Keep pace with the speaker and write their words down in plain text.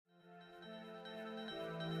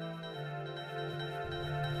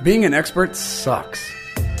Being an expert sucks.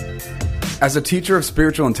 As a teacher of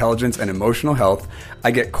spiritual intelligence and emotional health, I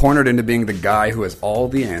get cornered into being the guy who has all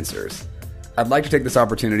the answers. I'd like to take this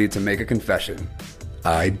opportunity to make a confession.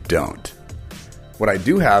 I don't. What I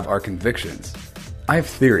do have are convictions. I have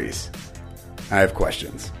theories. I have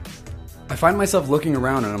questions. I find myself looking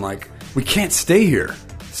around and I'm like, we can't stay here.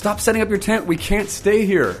 Stop setting up your tent. We can't stay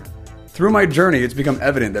here. Through my journey, it's become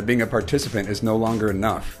evident that being a participant is no longer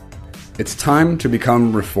enough. It's time to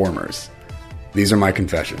become reformers. These are my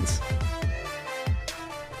confessions.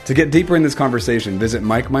 To get deeper in this conversation, visit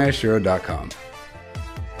MikeMiyashiro.com.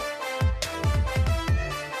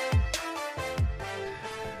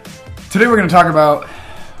 Today we're going to talk about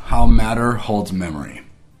how matter holds memory.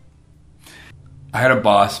 I had a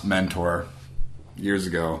boss, mentor, years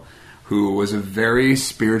ago, who was a very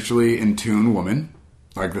spiritually in tune woman.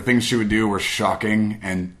 Like, the things she would do were shocking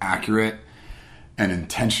and accurate and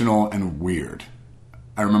intentional and weird.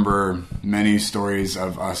 I remember many stories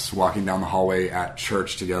of us walking down the hallway at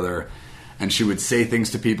church together, and she would say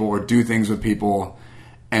things to people or do things with people,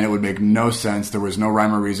 and it would make no sense. There was no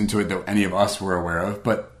rhyme or reason to it that any of us were aware of,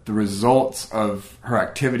 but the results of her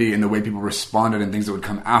activity and the way people responded and things that would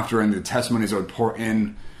come after and the testimonies that would pour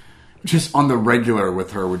in just on the regular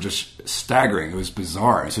with her were just staggering. It was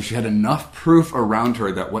bizarre. So she had enough proof around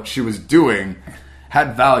her that what she was doing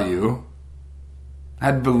had value,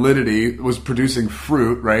 had validity, was producing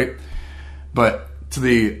fruit, right? But to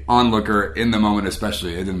the onlooker in the moment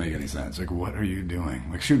especially, it didn't make any sense. Like, what are you doing?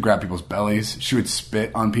 Like, she would grab people's bellies. She would spit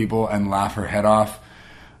on people and laugh her head off.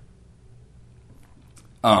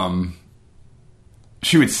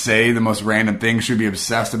 She would say the most random things. She would be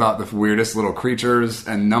obsessed about the weirdest little creatures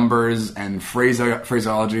and numbers and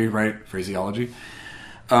phraseology, right? Phraseology.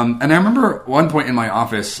 And I remember one point in my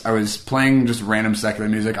office, I was playing just random secular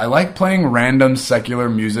music. I like playing random secular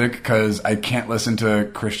music because I can't listen to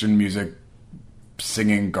Christian music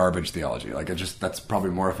singing garbage theology. Like, that's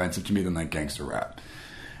probably more offensive to me than like gangster rap.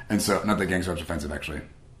 And so, not that gangster rap's offensive, actually.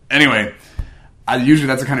 Anyway, usually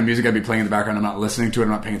that's the kind of music I'd be playing in the background. I'm not listening to it.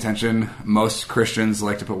 I'm not paying attention. Most Christians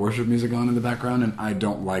like to put worship music on in the background, and I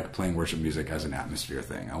don't like playing worship music as an atmosphere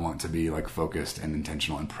thing. I want to be like focused and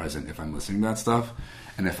intentional and present if I'm listening to that stuff.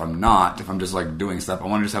 And if I'm not, if I'm just like doing stuff, I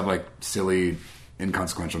want to just have like silly,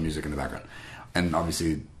 inconsequential music in the background. And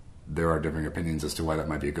obviously there are differing opinions as to why that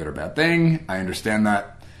might be a good or bad thing. I understand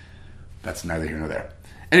that. That's neither here nor there.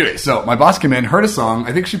 Anyway, so my boss came in, heard a song.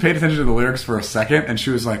 I think she paid attention to the lyrics for a second, and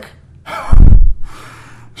she was like,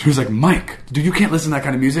 Mike, dude, you can't listen to that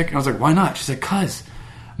kind of music. And I was like, why not? She said, 'cause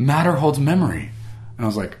matter holds memory. And I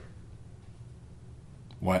was like,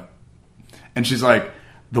 what? And she's like,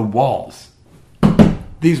 the walls.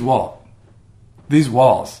 These walls,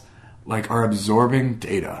 like, are absorbing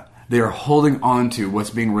data. They are holding on to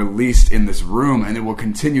what's being released in this room, and it will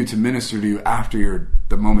continue to minister to you after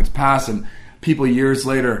the moment's pass, and people years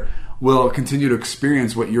later will continue to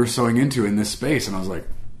experience what you're sowing into in this space. And I was like,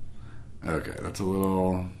 okay, that's a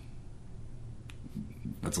little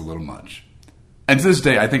much. And to this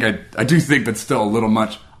day, I do think that's still a little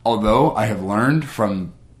much, although I have learned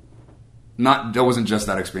from, that wasn't just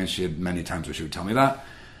that experience. She had many times where she would tell me that.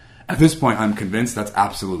 At this point, I'm convinced that's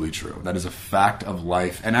absolutely true. That is a fact of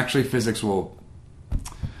life. And actually, physics will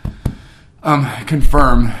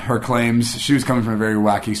confirm her claims. She was coming from a very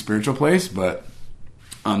wacky spiritual place, but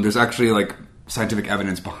there's actually like scientific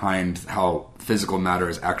evidence behind how physical matter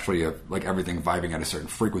is actually like everything vibing at a certain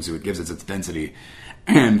frequency. It gives it its density,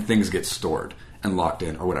 and things get stored and locked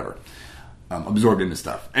in or whatever, absorbed into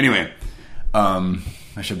stuff. Anyway, I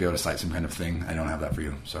should be able to cite some kind of thing. I don't have that for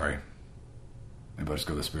you. Sorry. Maybe I'll just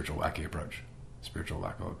go the spiritual wacky approach. Spiritual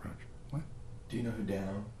wacko approach. What? Do you know who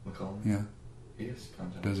Dan McCollum is? Yeah. He is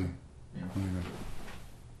content. Does he? Yeah. Oh my God.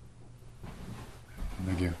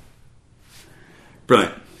 Thank you.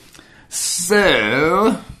 Brilliant.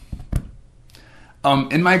 So,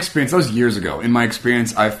 in my experience, that was years ago. In my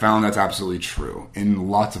experience, I found that's absolutely true in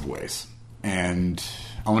lots of ways. And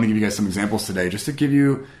I want to give you guys some examples today just to give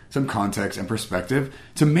you some context and perspective,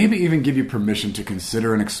 to maybe even give you permission to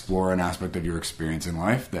consider and explore an aspect of your experience in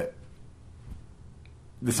life that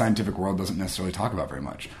the scientific world doesn't necessarily talk about very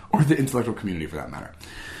much, or the intellectual community for that matter.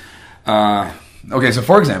 Okay, so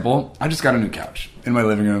for example, I just got a new couch in my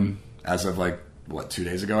living room as of 2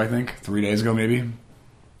 days ago, I think? 3 days ago, maybe?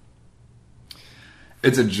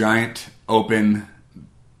 It's a giant, open,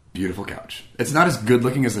 beautiful couch. It's not as good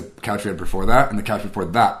looking as the couch we had before that, and the couch before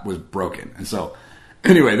that was broken. And so,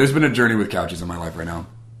 anyway, there's been a journey with couches in my life right now.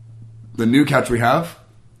 The new couch we have,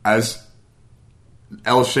 as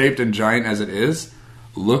L-shaped and giant as it is,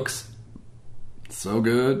 looks so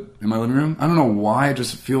good in my living room. I don't know why. It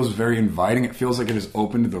just feels very inviting. It feels like it has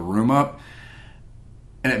opened the room up.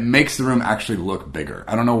 And it makes the room actually look bigger.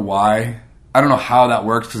 I don't know why. I don't know how that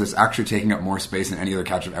works because it's actually taking up more space than any other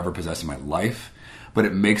couch I've ever possessed in my life. But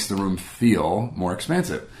it makes the room feel more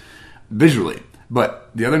expansive visually. But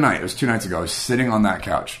the other night, it was 2 nights ago, I was sitting on that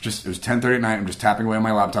couch. It was 10:30 at night. I'm just tapping away on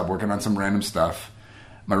my laptop, working on some random stuff.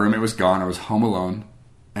 My roommate was gone. I was home alone.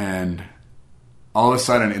 And all of a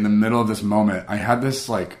sudden, in the middle of this moment, I had this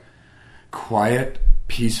like quiet,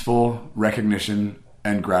 peaceful recognition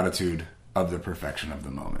and gratitude of the perfection of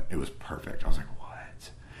the moment. It was perfect. I was like, what?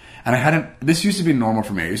 And this used to be normal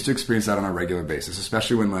for me. I used to experience that on a regular basis,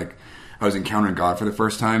 especially when like I was encountering God for the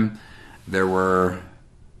first time.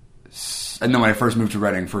 And then when I first moved to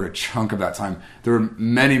Reading, for a chunk of that time, there were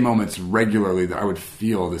many moments regularly that I would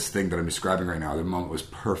feel this thing that I'm describing right now. The moment was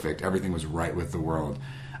perfect. Everything was right with the world.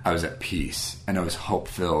 I was at peace, and I was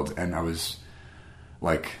hope-filled, and I was,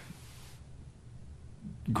 like,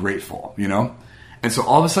 grateful, you know? And so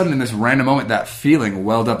all of a sudden, in this random moment, that feeling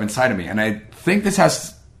welled up inside of me. And I think this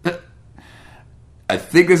has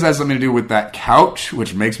something to do with that couch,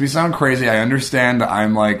 which makes me sound crazy. I understand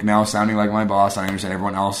I'm, like, now sounding like my boss. I understand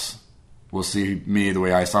everyone else will see me the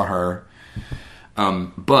way I saw her.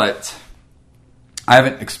 But I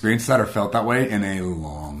haven't experienced that or felt that way in a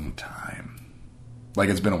long time. Like,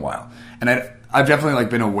 it's been a while. And I've definitely, like,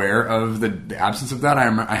 been aware of the absence of that.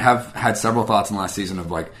 I have had several thoughts in the last season of,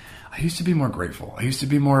 like, I used to be more grateful. I used to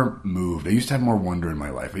be more moved. I used to have more wonder in my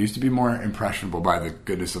life. I used to be more impressionable by the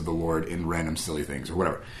goodness of the Lord in random silly things or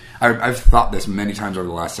whatever. I've thought this many times over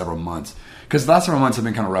the last several months. Because the last several months have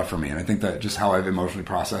been kind of rough for me. And I think that just how I've emotionally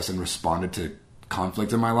processed and responded to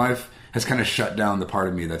conflict in my life has kind of shut down the part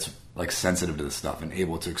of me that's, like, sensitive to this stuff and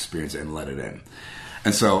able to experience it and let it in.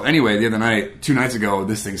 And so, anyway, the other night, 2 nights ago,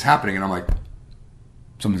 this thing's happening, and I'm like,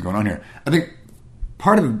 something's going on here. I think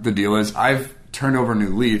part of the deal is I've turned over a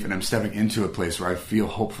new leaf, and I'm stepping into a place where I feel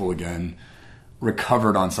hopeful again,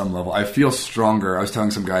 recovered on some level. I feel stronger. I was telling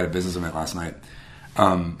some guy at a business event last night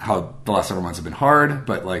how the last several months have been hard,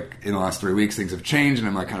 but, like, in the last 3 weeks, things have changed, and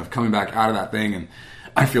I'm, like, kind of coming back out of that thing, and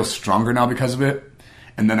I feel stronger now because of it.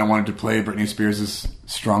 And then I wanted to play Britney Spears'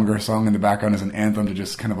 Stronger song in the background as an anthem to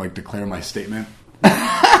just kind of, like, declare my statement.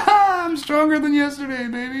 I'm stronger than yesterday,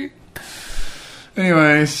 baby.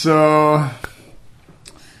 Anyway, so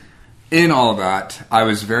in all of that, I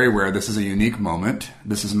was very aware this is a unique moment.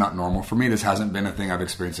 This is not normal for me. This hasn't been a thing I've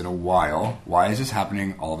experienced in a while. Why is this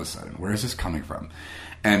happening all of a sudden? Where is this coming from?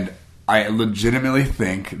 And I legitimately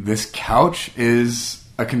think this couch is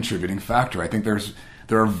a contributing factor. I think there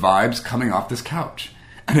are vibes coming off this couch.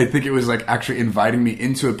 And I think it was like actually inviting me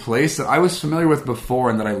into a place that I was familiar with before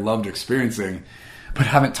and that I loved experiencing, but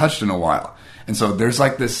haven't touched in a while. And so there's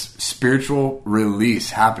like this spiritual release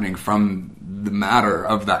happening from the matter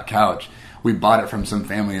of that couch. We bought it from some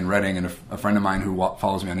family in Reading, and a friend of mine who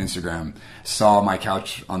follows me on Instagram saw my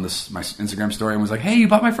couch on my Instagram story and was like, "Hey, you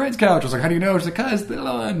bought my friend's couch." I was like, "How do you know?" She's like, "Cause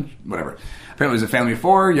whatever." Apparently, it was a family of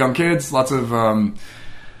 4, young kids, lots of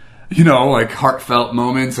like heartfelt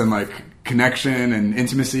moments and like connection and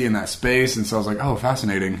intimacy in that space. And so I was like, "Oh,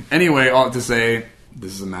 fascinating." Anyway, all to say,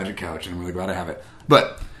 this is a magic couch, and I'm really glad I have it.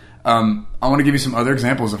 But I want to give you some other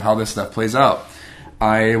examples of how this stuff plays out.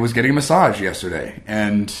 I was getting a massage yesterday,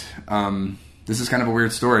 and this is kind of a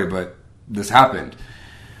weird story, but this happened.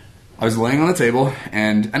 I was laying on the table,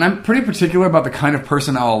 and I'm pretty particular about the kind of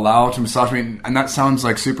person I'll allow to massage me, and that sounds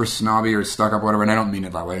like super snobby or stuck up or whatever, and I don't mean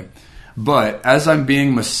it that way. But as I'm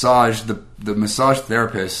being massaged, the massage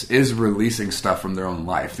therapist is releasing stuff from their own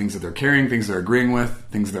life, things that they're carrying, things they're agreeing with,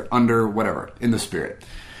 things they're under, whatever, in the spirit.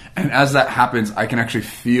 And as that happens, I can actually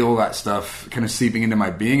feel that stuff kind of seeping into my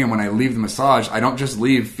being. And when I leave the massage, I don't just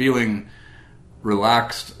leave feeling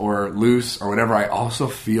relaxed or loose or whatever. I also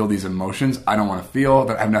feel these emotions I don't want to feel,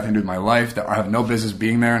 that have nothing to do with my life, that I have no business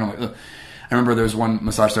being there. And I'm like, ugh. I remember there was one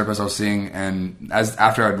massage therapist I was seeing, and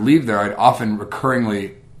after I'd leave there, I'd often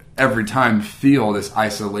recurringly every time feel this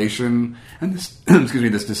isolation and this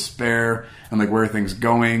this despair and like, where are things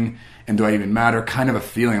going? And do I even matter? Kind of a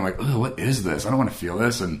feeling like, oh, what is this? I don't want to feel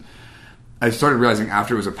this. And I started realizing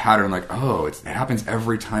after it was a pattern, like, oh, it happens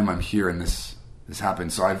every time I'm here and this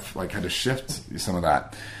happens. So I've like had to shift some of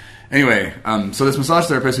that. Anyway, so this massage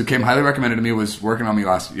therapist who came highly recommended to me was working on me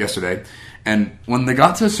yesterday. And when they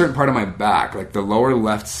got to a certain part of my back, like the lower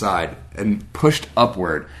left side, and pushed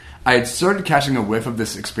upward, I had started catching a whiff of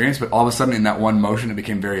this experience, but all of a sudden in that one motion, it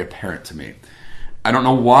became very apparent to me. I don't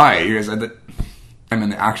know why. I'm in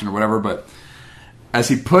the action or whatever, but as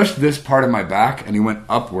he pushed this part of my back and he went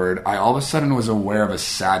upward, I all of a sudden was aware of a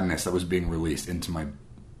sadness that was being released into my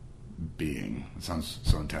being. It sounds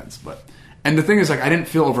so intense, but And the thing is, like, I didn't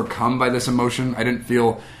feel overcome by this emotion. I didn't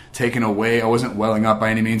feel taken away. I wasn't welling up by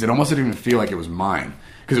any means. It almost didn't even feel like it was mine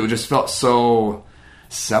because it just felt so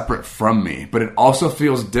separate from me. But it also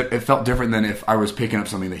it felt different than if I was picking up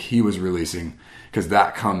something that he was releasing, because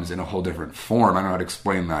that comes in a whole different form. I don't know how to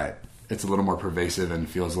explain that. It's a little more pervasive and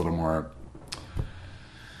feels a little more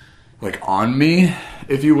like on me,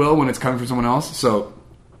 if you will, when it's coming from someone else. So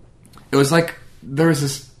it was like there was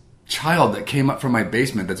this child that came up from my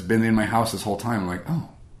basement that's been in my house this whole time. I'm like, oh,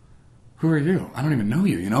 who are you? I don't even know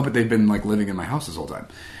you, but they've been like living in my house this whole time.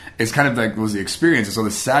 It's kind of like was the experience. And so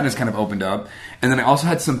the sadness kind of opened up. And then I also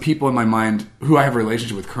had some people in my mind who I have a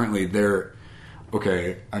relationship with currently. They're,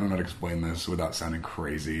 okay, I don't know how to explain this without sounding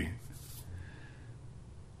crazy.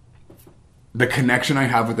 The connection I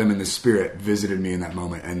have with them in the spirit visited me in that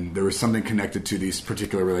moment. And there was something connected to these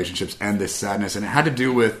particular relationships and this sadness. And it had to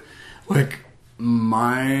do with like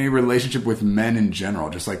my relationship with men in general,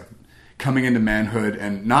 just like coming into manhood,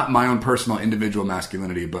 and not my own personal individual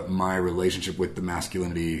masculinity, but my relationship with the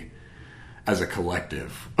masculinity as a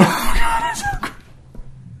collective.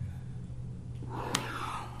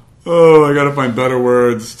 Oh, I gotta find better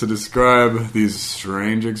words to describe these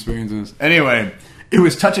strange experiences. Anyway, it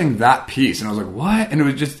was touching that piece, and I was like, what? And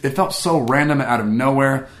it felt so random out of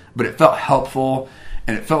nowhere, but it felt helpful.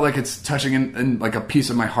 And it felt like it's touching in like a piece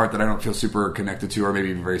of my heart that I don't feel super connected to, or maybe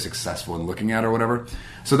even very successful in looking at or whatever.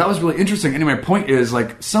 So that was really interesting. Anyway, my point is,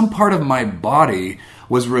 like, some part of my body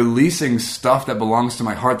was releasing stuff that belongs to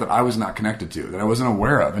my heart that I was not connected to, that I wasn't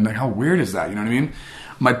aware of. And like, how weird is that? You know what I mean?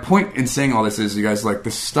 My point in saying all this is, you guys, like,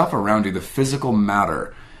 the stuff around you, the physical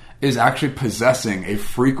matter, is actually possessing a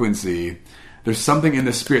frequency. There's something in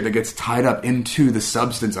the spirit that gets tied up into the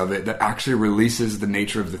substance of it that actually releases the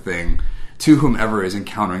nature of the thing to whomever is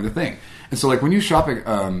encountering the thing. And so, like, when you shop at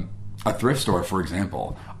a thrift store, for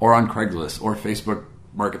example, or on Craigslist or Facebook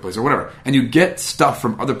Marketplace or whatever, and you get stuff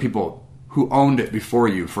from other people who owned it before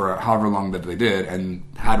you for however long that they did and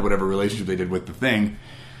had whatever relationship they did with the thing,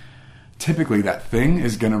 typically that thing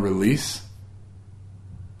is going to release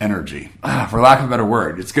energy, for lack of a better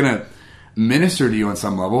word. It's going to minister to you on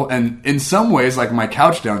some level. And in some ways, like my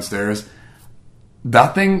couch downstairs,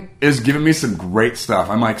 that thing is giving me some great stuff.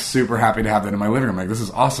 I'm like super happy to have that in my living room. Like, this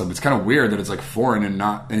is awesome. It's kind of weird that it's like foreign and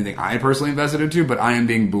not anything I personally invested into, but I am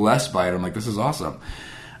being blessed by it. I'm like, this is awesome.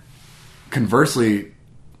 Conversely,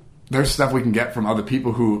 there's stuff we can get from other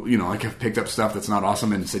people who, like have picked up stuff that's not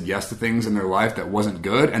awesome and said yes to things in their life that wasn't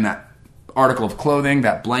good. And that article of clothing,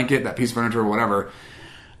 that blanket, that piece of furniture or whatever,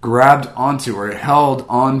 grabbed onto or held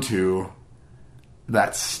onto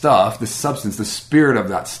that stuff, the substance, the spirit of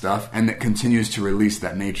that stuff, and that continues to release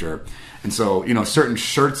that nature. And so, certain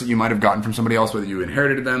shirts that you might have gotten from somebody else, whether you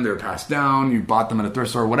inherited them, they were passed down, you bought them at a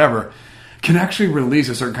thrift store, whatever, can actually release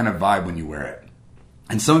a certain kind of vibe when you wear it.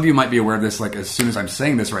 And some of you might be aware of this, like as soon as I'm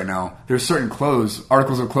saying this right now, there's certain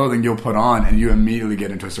articles of clothing you'll put on and you immediately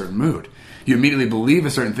get into a certain mood. You immediately believe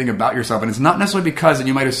a certain thing about yourself, and it's not necessarily because, and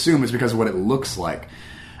you might assume it's because of what it looks like.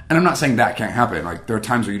 And I'm not saying that can't happen. Like, there are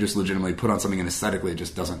times where you just legitimately put on something and aesthetically it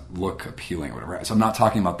just doesn't look appealing or whatever. So I'm not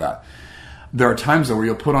talking about that. There are times, though, where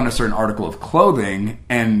you'll put on a certain article of clothing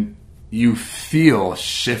and you feel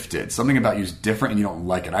shifted. Something about you is different and you don't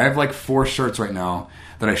like it. I have like 4 shirts right now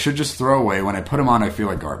that I should just throw away. When I put them on, I feel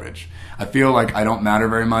like garbage. I feel like I don't matter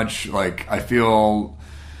very much. Like, I feel...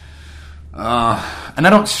 and I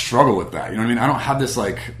don't struggle with that. You know what I mean? I don't have this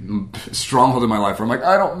like stronghold in my life where I'm like,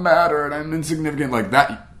 I don't matter and I'm insignificant. Like,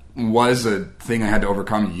 that was a thing I had to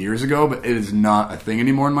overcome years ago, but it is not a thing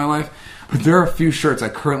anymore in my life. But there are a few shirts I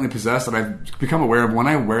currently possess that I've become aware of. When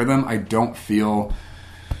I wear them, I don't feel...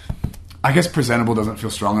 I guess presentable doesn't feel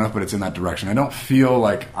strong enough, but it's in that direction. I don't feel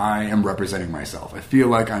like I am representing myself. I feel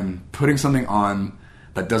like I'm putting something on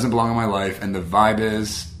that doesn't belong in my life, and the vibe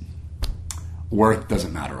is... worth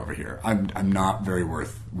doesn't matter over here. I'm not very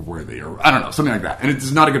worthy, or I don't know, something like that. And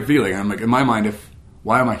it's not a good feeling. And I'm like, in my mind,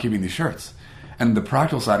 why am I keeping these shirts? And the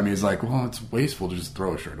practical side of me is like, well, it's wasteful to just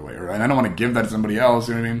throw a shirt away, and I don't want to give that to somebody else.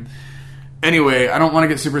 You know what I mean? Anyway, I don't want to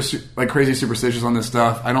get super like crazy superstitious on this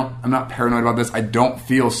stuff. I'm not paranoid about this. I don't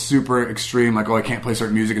feel super extreme, like, oh, I can't play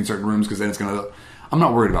certain music in certain rooms because then it's gonna. I'm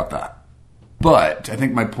not worried about that. But I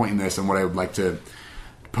think my point in this, and what I would like to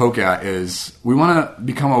poke at, is we want to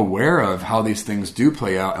become aware of how these things do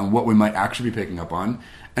play out and what we might actually be picking up on,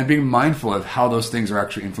 and being mindful of how those things are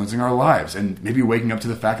actually influencing our lives, and maybe waking up to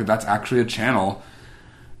the fact that that's actually a channel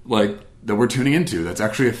like that we're tuning into that's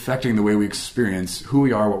actually affecting the way we experience who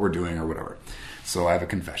we are, what we're doing, or whatever. So I have a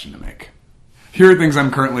confession to make. Here are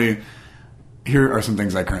some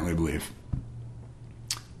things I currently believe.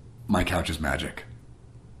 My couch is magic.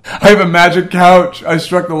 I have a magic couch. I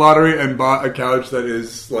struck the lottery and bought a couch that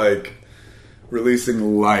is like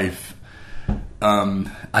releasing life. I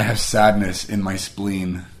have sadness in my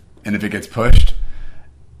spleen, and if it gets pushed,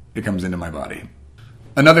 it comes into my body.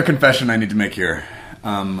 Another confession I need to make here.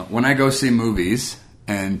 When I go see movies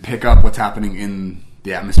and pick up what's happening in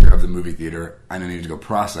the atmosphere of the movie theater, and I need to go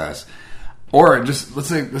process, or just let's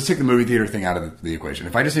take the movie theater thing out of the equation.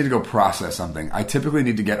 If I just need to go process something, I typically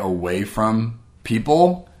need to get away from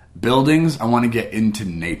people, buildings. I want to get into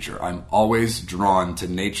nature. I'm always drawn to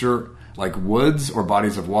nature, like woods or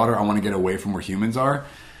bodies of water. I want to get away from where humans are.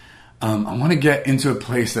 I want to get into a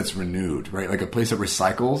place that's renewed, right? Like a place that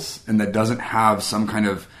recycles and that doesn't have some kind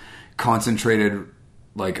of concentrated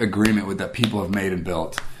like agreement with that people have made and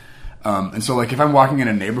built. And so like if I'm walking in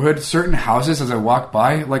a neighborhood, certain houses as I walk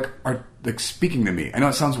by like are like speaking to me. I know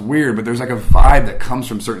it sounds weird, but there's like a vibe that comes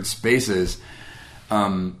from certain spaces,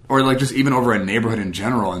 or like just even over a neighborhood in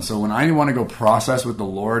general. And so when I want to go process with the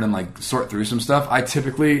Lord and like sort through some stuff, I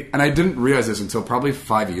typically, and I didn't realize this until probably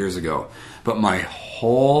 5 years ago, but my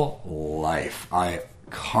whole life, I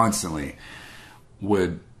constantly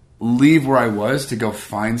would leave where I was to go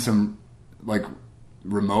find some like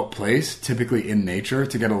remote place, typically in nature,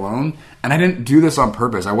 to get alone. And I didn't do this on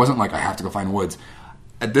purpose. I wasn't like, I have to go find woods.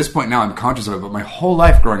 At this point now, I'm conscious of it, but my whole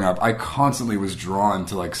life growing up, I constantly was drawn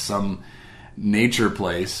to like some nature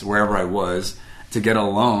place, wherever I was, to get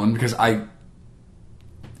alone, because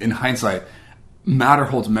in hindsight, matter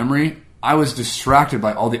holds memory. I was distracted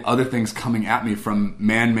by all the other things coming at me from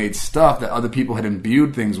man-made stuff that other people had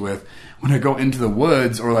imbued things with. When I go into the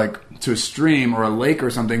woods or like to a stream or a lake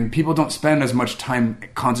or something, people don't spend as much time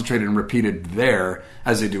concentrated and repeated there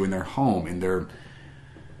as they do in their home, in their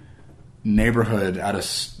neighborhood, at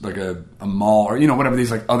a mall, or whatever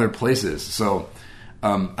these like other places. So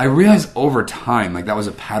I realized over time like that was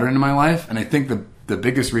a pattern in my life, and I think the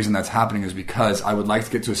biggest reason that's happening is because I would like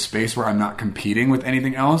to get to a space where I'm not competing with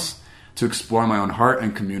anything else, to explore my own heart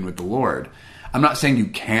and commune with the Lord. I'm not saying you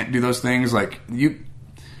can't do those things. Like this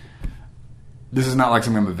is not like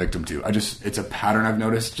something I'm a victim to. It's a pattern I've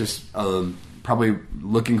noticed. Just probably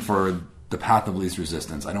looking for the path of least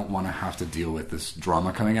resistance. I don't want to have to deal with this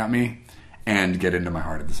drama coming at me and get into my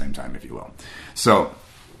heart at the same time, if you will. So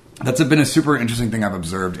that's been a super interesting thing I've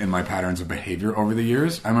observed in my patterns of behavior over the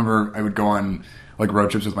years. I remember I would go on like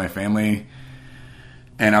road trips with my family,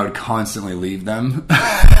 and I would constantly leave them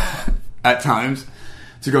at times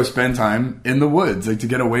to go spend time in the woods, like to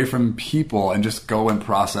get away from people and just go and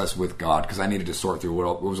process with God, because I needed to sort through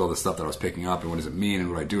what was all the stuff that I was picking up and what does it mean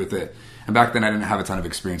and what do I do with it. And back then I didn't have a ton of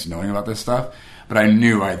experience knowing about this stuff, but I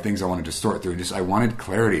knew I had things I wanted to sort through. I wanted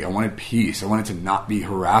clarity. I wanted peace. I wanted to not be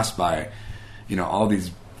harassed by, all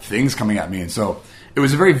these things coming at me. And so it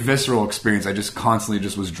was a very visceral experience. I just constantly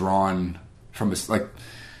just was drawn from a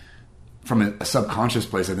subconscious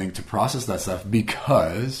place, I think, to process that stuff,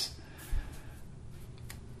 because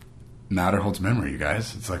matter holds memory, you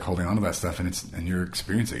guys. It's like holding on to that stuff, and you're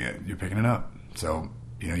experiencing it. You're picking it up. So,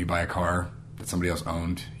 you buy a car that somebody else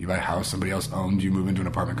owned. You buy a house somebody else owned. You move into an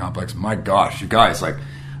apartment complex. My gosh, you guys, like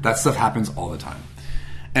that stuff happens all the time.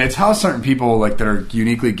 And it's how certain people like that are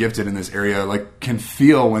uniquely gifted in this area like can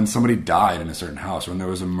feel when somebody died in a certain house, or when there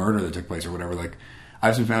was a murder that took place or whatever. Like I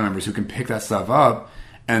have some family members who can pick that stuff up,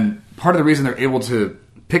 and part of the reason they're able to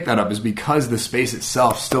pick that up is because the space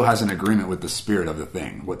itself still has an agreement with the spirit of the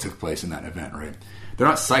thing, what took place in that event, right? They're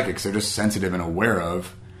not psychics, they're just sensitive and aware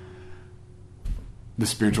of the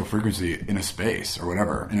spiritual frequency in a space or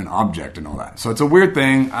whatever, in an object and all that. So it's a weird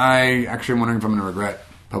thing. I actually am wondering if I'm going to regret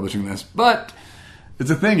publishing this, but it's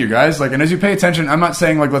a thing, you guys. Like, and as you pay attention, I'm not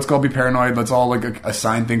saying like let's go be paranoid, let's all like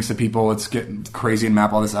assign things to people, let's get crazy and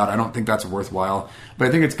map all this out. I don't think that's worthwhile, but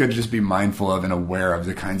I think it's good to just be mindful of and aware of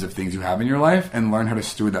the kinds of things you have in your life and learn how to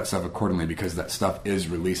steward that stuff accordingly, because that stuff is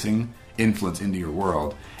releasing influence into your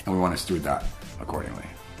world, and we want to steward that accordingly.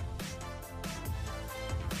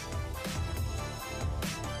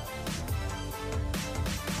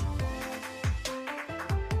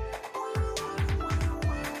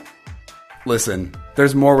 Listen,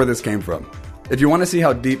 there's more where this came from. If you want to see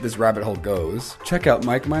how deep this rabbit hole goes, check out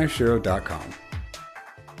MikeMyashiro.com.